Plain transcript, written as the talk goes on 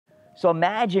So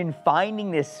imagine finding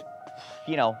this,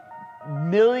 $1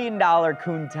 million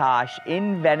Countach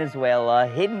in Venezuela,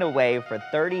 hidden away for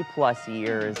 30 plus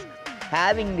years,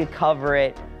 having to cover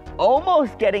it,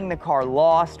 almost getting the car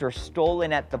lost or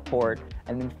stolen at the port,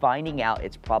 and then finding out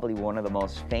it's probably one of the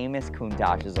most famous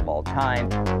Countaches of all time.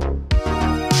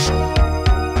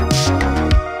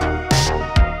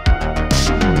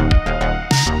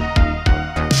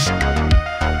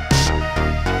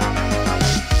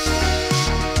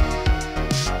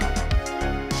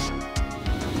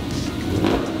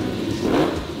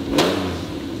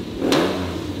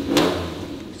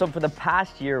 So for the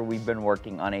past year, we've been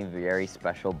working on a very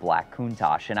special black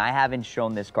Countach, and I haven't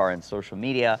shown this car on social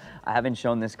media. I haven't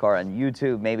shown this car on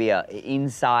YouTube, maybe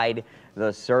inside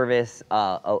the service,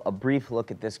 a brief look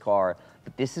at this car.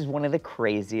 But this is one of the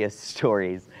craziest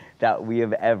stories that we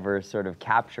have ever sort of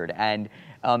captured. And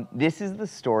this is the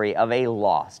story of a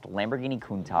lost Lamborghini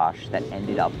Countach that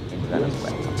ended up in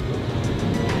Venezuela.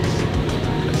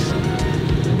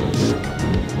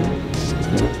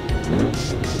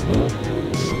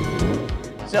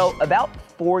 So about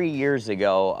 4 years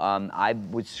ago, I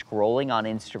was scrolling on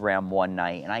Instagram one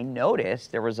night, and I noticed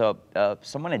there was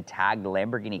someone had tagged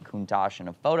Lamborghini Countach in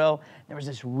a photo. There was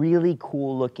this really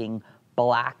cool looking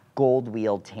black gold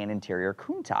wheel tan interior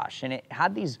Countach, and it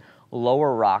had these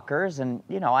lower rockers. And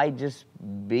I just,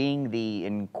 being the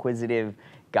inquisitive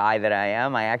guy that I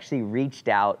am, I actually reached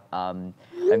out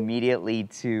immediately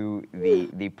to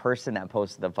the person that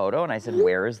posted the photo, and I said,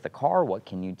 "Where is the car? What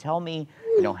can you tell me?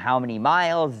 How many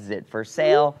miles? Is it for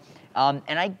sale?" And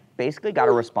I basically got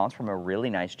a response from a really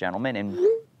nice gentleman, and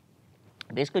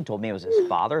basically told me it was his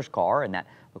father's car, and that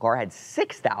the car had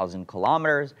 6,000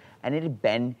 kilometers, and it had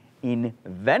been in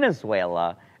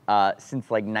Venezuela since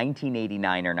like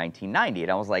 1989 or 1990.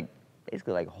 And I was like,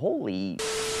 basically like, holy.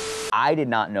 I did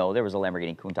not know there was a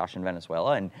Lamborghini Countach in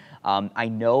Venezuela, and I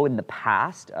know in the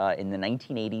past, in the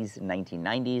 1980s and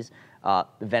 1990s,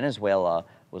 Venezuela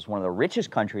was one of the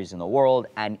richest countries in the world,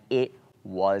 and it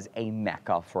was a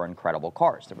mecca for incredible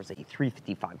cars. There was a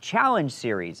 355 Challenge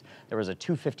series, there was a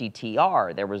 250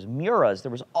 TR, there was Muras,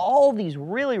 there was all these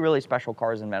really, really special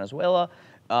cars in Venezuela.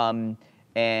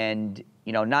 And,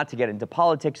 not to get into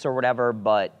politics or whatever,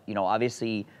 but,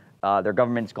 obviously, their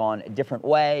government's gone a different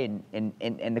way,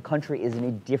 and the country is in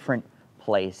a different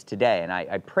place today. And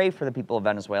I pray for the people of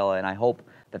Venezuela, and I hope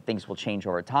that things will change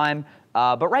over time.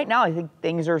 But right now, I think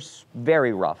things are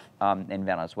very rough in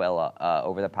Venezuela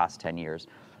over the past 10 years.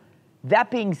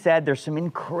 That being said, there's some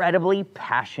incredibly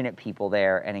passionate people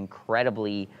there and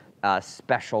incredibly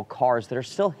special cars that are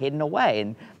still hidden away.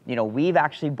 And, we've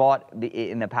actually bought,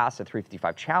 in the past, a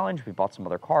 355 Challenge. We bought some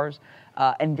other cars.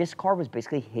 And this car was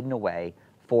basically hidden away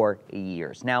for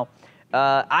years. Now,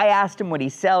 I asked him would he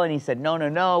sell, and he said,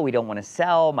 no, we don't want to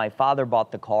sell. My father bought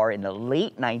the car in the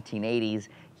late 1980s.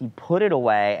 He put it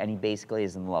away, and he basically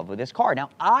is in love with this car. Now,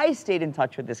 I stayed in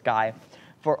touch with this guy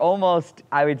for almost,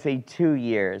 I would say, 2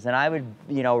 years, and I would,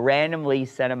 randomly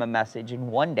send him a message, and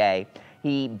one day,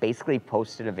 he basically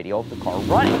posted a video of the car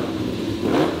running.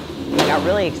 I got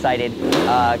really excited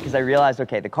because I realized,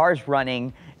 okay, the car's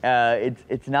running.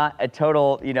 It's not a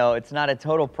total, it's not a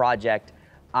total project.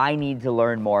 I need to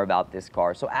learn more about this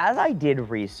car. So as I did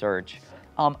research,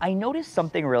 I noticed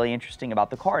something really interesting about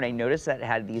the car, and I noticed that it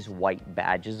had these white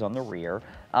badges on the rear,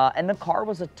 and the car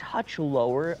was a touch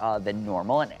lower than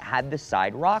normal, and it had the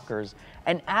side rockers.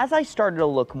 And as I started to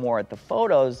look more at the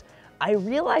photos, I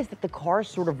realized that the car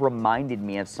sort of reminded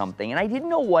me of something, and I didn't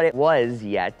know what it was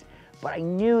yet, but I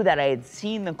knew that I had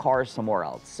seen the car somewhere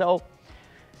else. So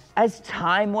as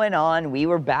time went on, we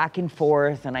were back and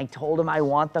forth, and I told him I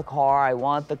want the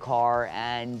car,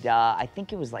 and I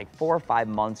think it was like 4 or 5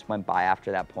 months went by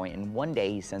after that point, and one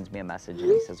day he sends me a message and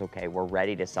he says, okay, we're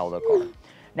ready to sell the car.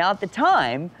 Now at the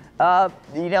time,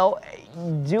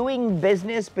 doing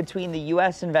business between the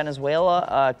US and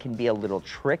Venezuela can be a little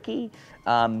tricky.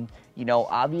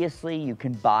 Obviously you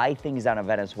can buy things out of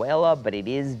Venezuela, but it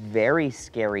is very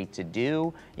scary to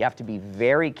do. You have to be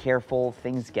very careful.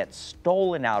 Things get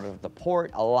stolen out of the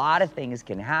port. A lot of things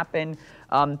can happen.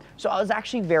 So I was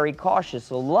actually very cautious.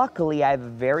 So luckily I have a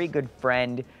very good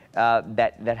friend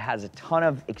that has a ton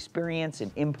of experience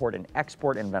in import and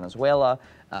export in Venezuela.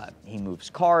 He moves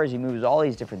cars, he moves all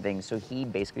these different things. So he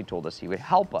basically told us he would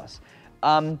help us.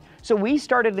 So we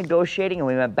started negotiating, and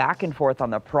we went back and forth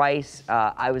on the price.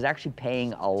 I was actually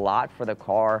paying a lot for the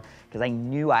car because I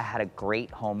knew I had a great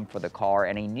home for the car,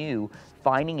 and I knew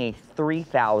finding a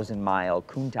 3,000-mile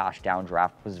Countach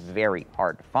downdraft was very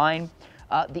hard to find.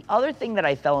 The other thing that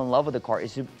I fell in love with the car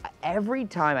is every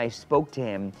time I spoke to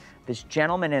him, this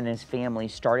gentleman and his family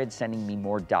started sending me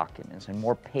more documents and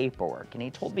more paperwork. And he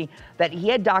told me that he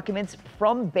had documents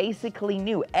from basically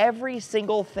new. Every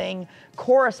single thing,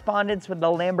 correspondence with the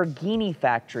Lamborghini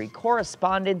factory,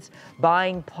 correspondence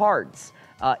buying parts,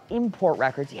 import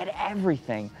records. He had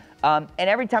everything. And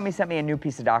every time he sent me a new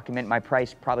piece of document, my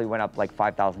price probably went up like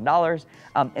 $5,000.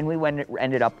 And we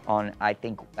ended up on, I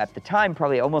think at the time,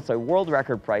 probably almost a world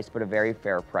record price, but a very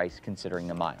fair price considering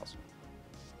the miles.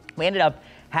 We ended up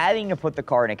having to put the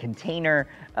car in a container.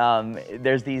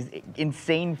 There's these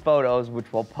insane photos,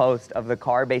 which we'll post, of the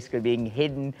car basically being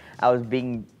hidden. I was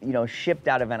being, shipped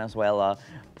out of Venezuela,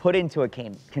 put into a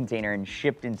container and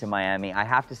shipped into Miami. I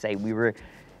have to say, we were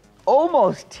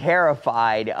almost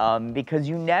terrified because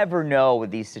you never know with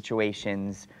these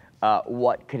situations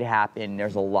what could happen.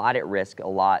 There's a lot at risk, a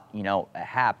lot,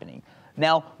 happening.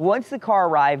 Now, once the car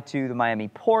arrived to the Miami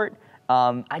port,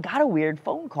 I got a weird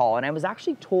phone call, and I was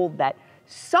actually told that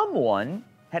someone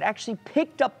had actually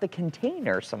picked up the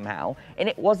container somehow, and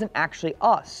it wasn't actually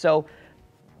us. So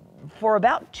for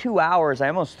about 2 hours, I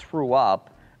almost threw up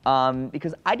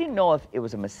because I didn't know if it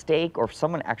was a mistake or if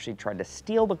someone actually tried to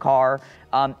steal the car.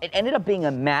 It ended up being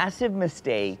a massive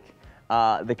mistake.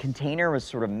 The container was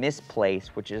sort of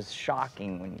misplaced, which is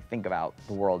shocking when you think about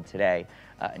the world today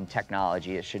and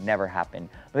technology. It should never happen.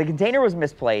 But the container was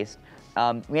misplaced.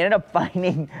 We ended up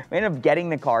getting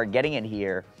the car, getting it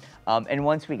here. And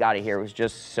once we got it here, it was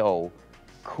just so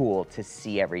cool to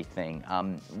see everything.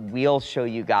 We'll show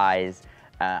you guys.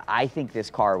 I think this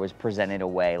car was presented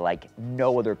away like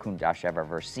no other Countach I've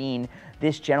ever seen.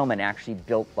 This gentleman actually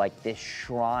built like this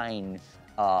shrine,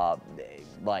 Ark,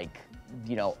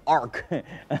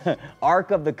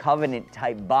 Ark of the Covenant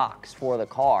type box for the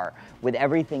car with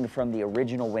everything from the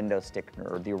original window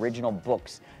sticker, the original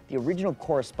books, the original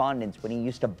correspondence when he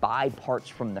used to buy parts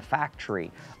from the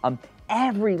factory.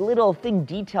 Every little thing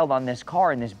detailed on this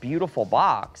car in this beautiful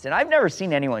box. And I've never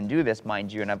seen anyone do this,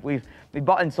 mind you, and we've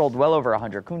bought and sold well over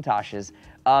 100 Countaches.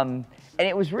 And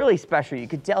it was really special. You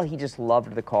could tell he just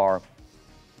loved the car.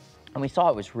 And we saw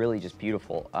it was really just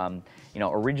beautiful.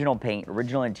 Original paint,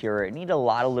 original interior. It needed a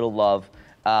lot of little love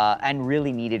and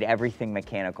really needed everything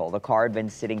mechanical. The car had been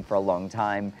sitting for a long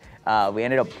time. We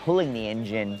ended up pulling the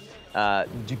engine,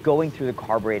 going through the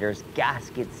carburetors,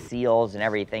 gaskets, seals, and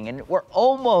everything. And we're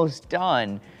almost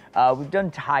done. We've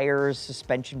done tires,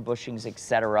 suspension bushings,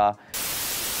 etc.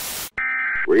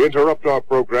 We interrupt our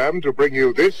program to bring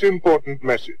you this important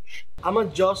message. I'm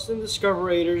adjusting the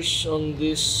carburetors on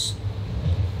this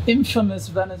infamous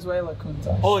Venezuela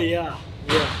Countach. Oh yeah.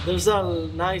 There's a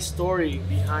nice story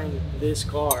behind this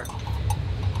car.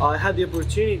 I had the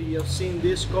opportunity of seeing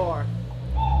this car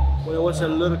when I was a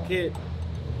little kid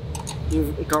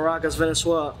in Caracas,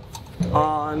 Venezuela.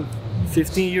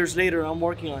 15 years later, I'm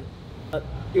working on it.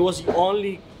 It was the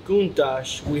only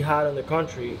Countach we had in the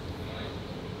country.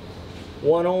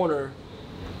 One owner,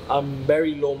 a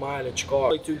very low mileage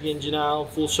car. I took the engine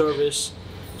out, full service,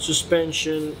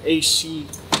 suspension, AC,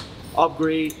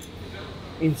 upgrade,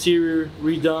 interior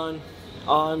redone,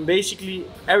 basically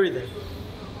everything.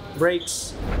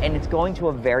 Brakes. And it's going to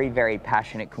a very, very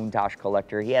passionate Countach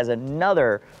collector. He has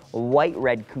another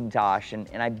white-red Countach,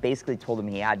 and I basically told him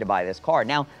he had to buy this car.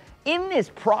 Now, in this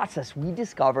process, we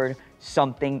discovered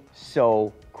something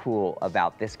so cool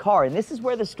about this car, and this is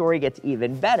where the story gets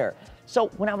even better. So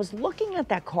when I was looking at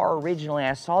that car originally,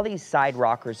 I saw these side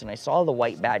rockers and I saw the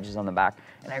white badges on the back,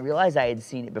 and I realized I had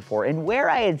seen it before. And where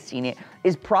I had seen it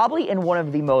is probably in one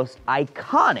of the most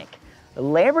iconic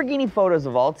Lamborghini photos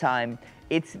of all time.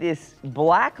 It's this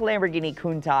black Lamborghini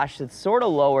Countach that's sort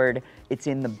of lowered. It's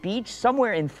in the beach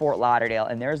somewhere in Fort Lauderdale,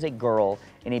 and there's a girl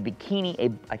in a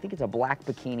bikini, I think it's a black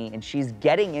bikini, and she's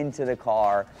getting into the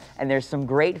car, and there's some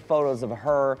great photos of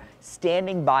her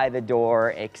standing by the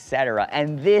door, etc.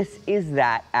 And this is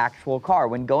that actual car.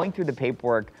 When going through the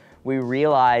paperwork, we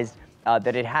realized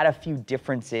that it had a few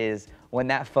differences. When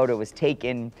that photo was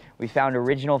taken, we found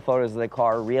original photos of the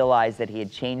car, realized that he had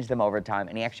changed them over time,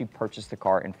 and he actually purchased the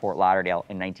car in Fort Lauderdale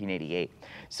in 1988.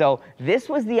 So this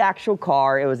was the actual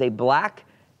car. It was a black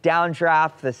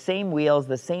downdraft, the same wheels,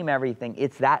 the same everything.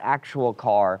 It's that actual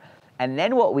car. And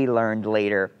then what we learned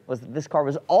later was that this car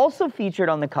was also featured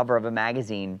on the cover of a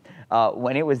magazine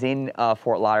when it was in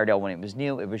Fort Lauderdale, when it was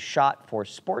new. It was shot for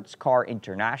Sports Car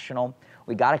International.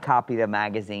 We got a copy of the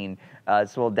magazine,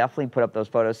 so we'll definitely put up those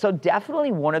photos. So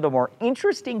definitely one of the more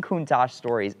interesting Countach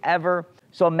stories ever.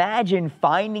 So imagine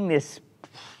finding this,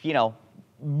 $1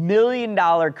 million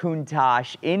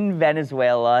Countach in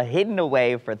Venezuela, hidden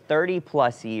away for 30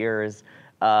 plus years,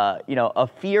 a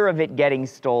fear of it getting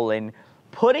stolen,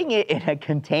 putting it in a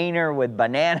container with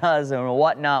bananas and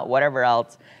whatnot, whatever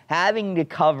else, having to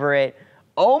cover it,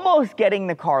 almost getting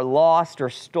the car lost or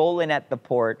stolen at the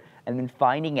port, and then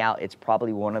finding out it's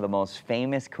probably one of the most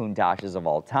famous Countaches of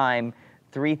all time,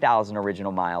 3,000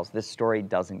 original miles. This story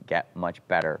doesn't get much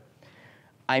better.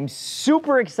 I'm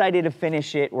super excited to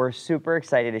finish it. We're super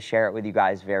excited to share it with you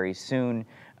guys very soon.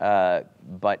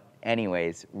 But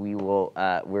anyways,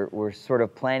 we're sort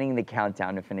of planning the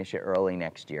countdown to finish it early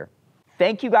next year.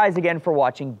 Thank you guys again for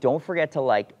watching. Don't forget to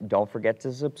like, don't forget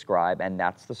to subscribe, and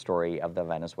that's the story of the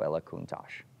Venezuela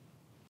Countach.